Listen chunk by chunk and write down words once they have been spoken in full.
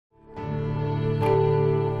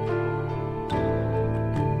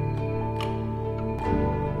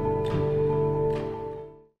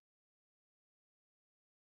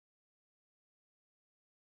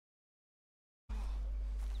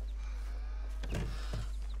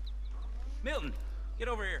Milton, get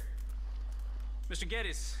over here. Mr.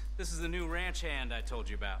 Geddes, this is the new ranch hand I told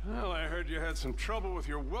you about. Well, I heard you had some trouble with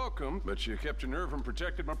your welcome, but you kept your nerve and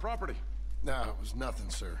protected my property. No, it was nothing,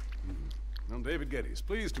 sir. I'm David Geddes.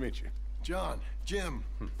 Pleased to meet you. John, Jim,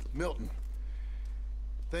 Milton.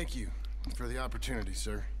 Thank you for the opportunity,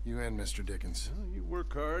 sir. You and Mr. Dickens. Well, you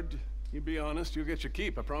work hard. You be honest, you'll get your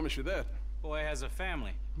keep. I promise you that. Boy has a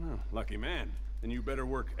family. Oh, lucky man. Then you better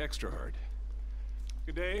work extra hard.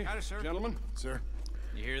 Good day, sir. Gentlemen. Sir?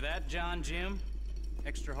 You hear that, John, Jim?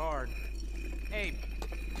 Extra hard. Hey,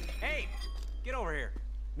 get over here.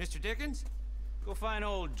 Mr. Dickens? Go find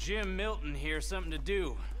old Jim Milton here something to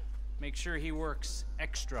do. Make sure he works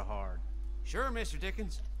extra hard. Sure, Mr.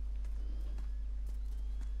 Dickens.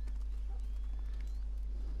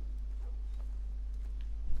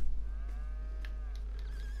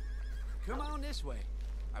 Come on this way.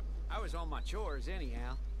 I was on my chores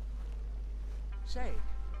anyhow. Say,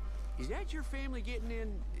 is that your family getting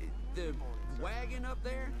in the wagon up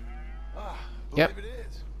there? Ah, Yep. believe it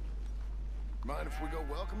is. Mind if we go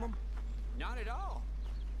welcome them? Not at all.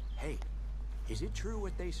 Hey, is it true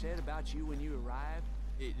what they said about you when you arrived?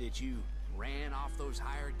 That you ran off those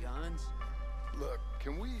hired guns? Look,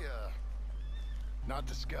 can we, not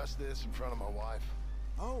discuss this in front of my wife?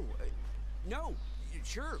 Oh, no,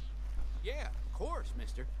 sure. Yeah, of course,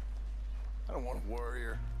 mister. I don't want to worry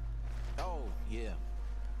her. Oh, yeah.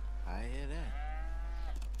 I hear that.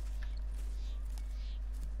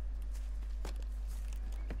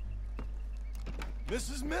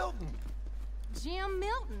 Mrs. Milton! Jim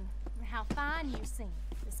Milton. How fine you seem.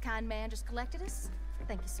 This kind man just collected us.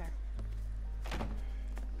 Thank you, sir.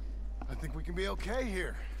 I think we can be okay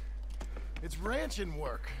here. It's ranching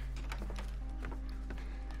work.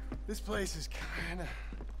 This place is kinda...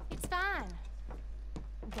 It's fine.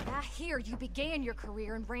 But I hear you began your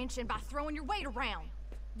career in ranching by throwing your weight around.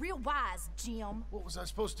 Real wise, Jim. What was I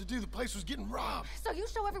supposed to do? The place was getting robbed. So you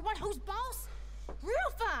show everyone who's boss? Real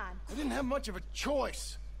fine. I didn't have much of a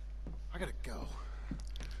choice. I gotta go.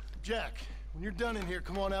 Jack, when you're done in here,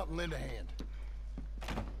 come on out and lend a hand.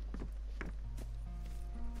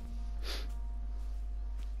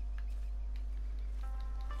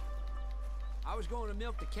 I was going to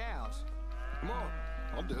milk the cows. Come on,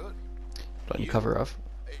 I'll do it. Don't you cover off.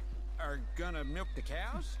 Are gonna milk the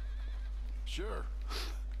cows? Sure.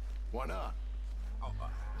 Why not? Oh,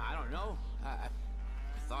 I don't know. I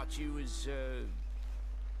thought you was,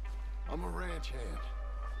 I'm a ranch hand.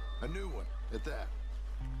 A new one, at that.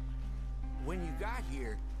 When you got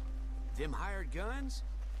here, them hired guns?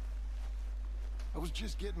 I was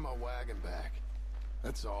just getting my wagon back.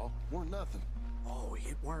 That's all. Weren't nothing. Oh,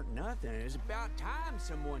 it weren't nothing. It was about time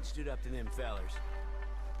someone stood up to them fellers.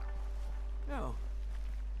 No.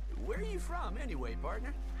 Where are you from, anyway,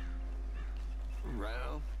 partner?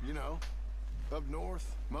 Around, you know. Up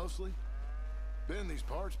north, mostly. Been in these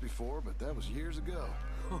parts before, but that was years ago.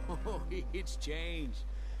 Oh, it's changed.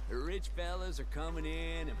 The rich fellas are coming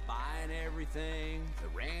in and buying everything, the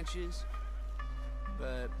ranches.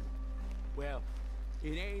 But, well,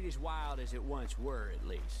 it ain't as wild as it once were, at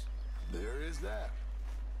least. There is that.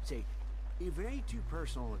 Say, if it ain't too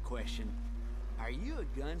personal a question, are you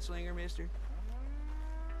a gunslinger, mister?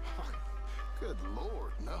 Good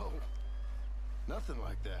Lord, no. Nothing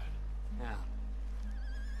like that. Now,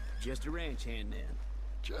 just a ranch hand then.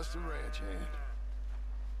 Just a ranch hand.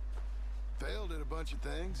 Failed at a bunch of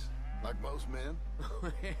things, like most men.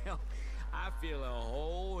 Well, I feel a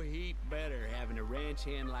whole heap better having a ranch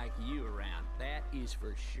hand like you around. That is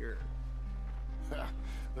for sure.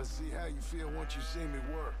 Let's see how you feel once you see me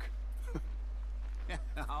work.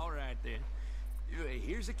 All right, then.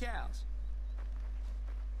 Here's the cows.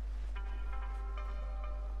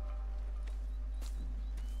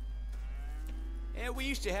 Yeah, we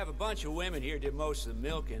used to have a bunch of women here did most of the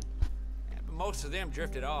milking. Yeah, but most of them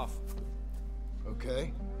drifted off.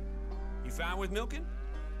 Okay. You fine with milking?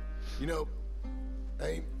 You know, I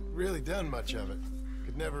ain't really done much of it.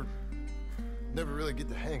 Could never really get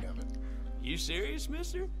the hang of it. You serious,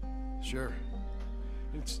 mister? Sure.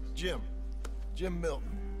 It's Jim. Jim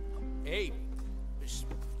Milton. Hey, just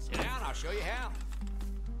sit down, I'll show you how.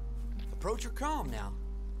 Approach her calm now.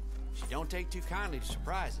 She don't take too kindly to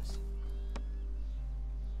surprises.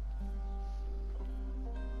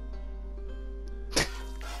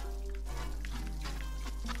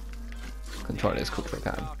 Control is cooked for a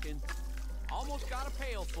can. Almost got a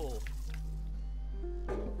pail full.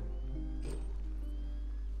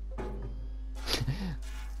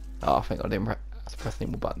 Oh, I think I didn't press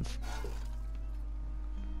any more buttons.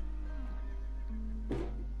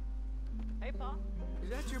 Hey, Pa. Is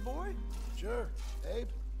that your boy? Sure. Abe,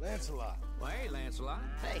 Lancelot. Well, hey, Lancelot.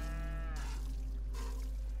 Hey,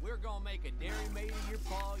 we're gonna make a dairy maid of your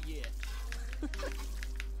paw yet.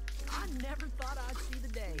 I never thought I'd see the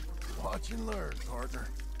day. Watch and learn, partner.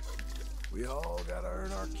 We all gotta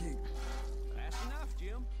earn our keep. That's enough,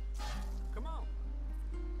 Jim. Come on.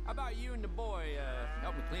 How about you and the boy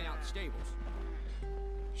help me clean out the stables?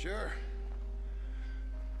 Sure.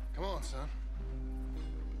 Come on, son.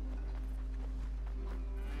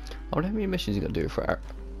 I wonder how many missions you gotta do for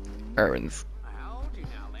errands. How old you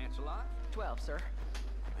now, Lancelot? 12, sir.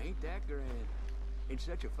 Ain't that grand? It's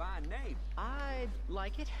such a fine name. I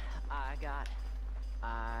like it.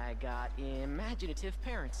 I got imaginative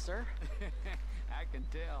parents, sir. I can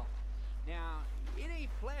tell. Now, it ain't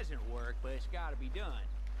pleasant work, but it's gotta be done.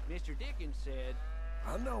 Mr. Dickens said...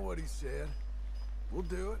 I know what he said. We'll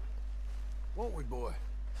do it. Won't we, boy?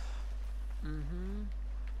 Mm-hmm.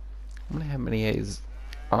 I wonder how many years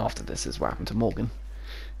after this is what happened to Morgan.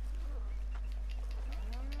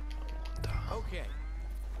 Okay.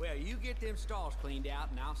 Well, you get them stalls cleaned out,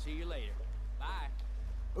 and I'll see you later. Bye.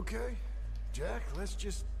 Okay. Jack, let's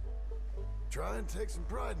just try and take some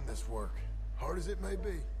pride in this work. Hard as it may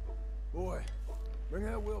be. Boy, bring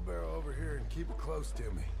that wheelbarrow over here and keep it close to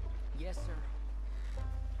me. Yes, sir.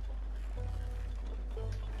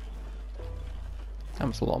 That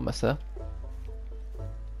was a lot of mess there.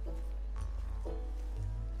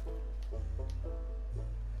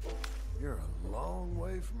 You're a long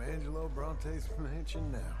way from Angelo Bronte's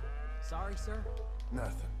mansion now. Sorry, sir.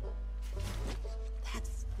 Nothing. That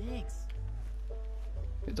stinks.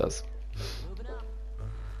 It does. Moving up.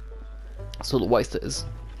 That's all the waste it is.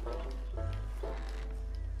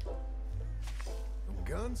 From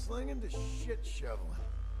gunslinging to shit shoveling.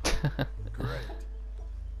 Great.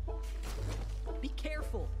 Be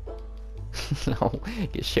careful. No,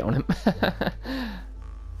 get shit on him.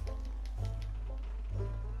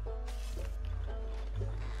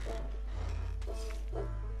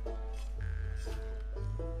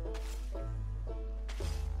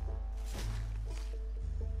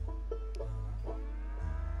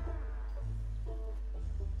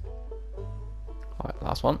 Alright,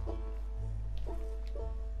 last one.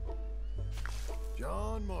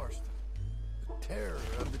 John Marston, the terror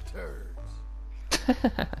of the turds.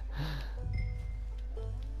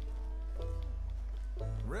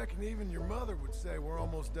 Reckon even your mother would say we're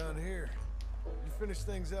almost done here. You finish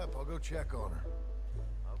things up, I'll go check on her.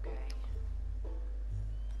 Okay.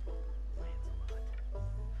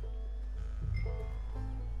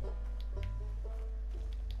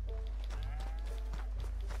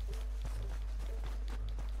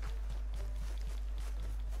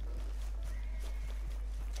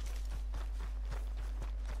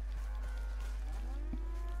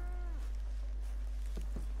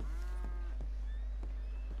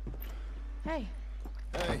 Hey,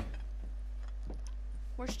 Hey,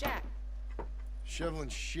 where's Jack? shoveling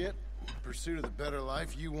shit in pursuit of the better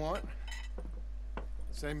life you want?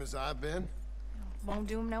 Same as I've been? Won't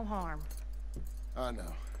do him no harm. I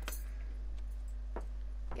know.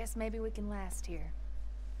 Guess maybe we can last here.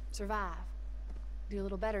 Survive. Do a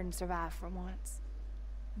little better than survive for once.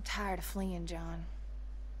 I'm tired of fleeing, John.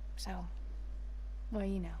 So, well,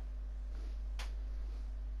 you know.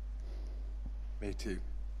 Me too.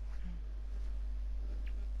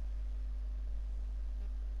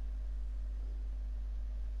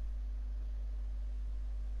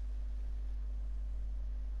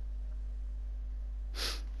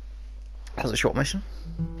 That was a short mission.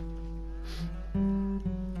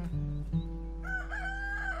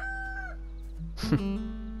 A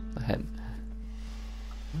hen.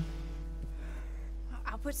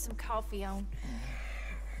 I'll put some coffee on.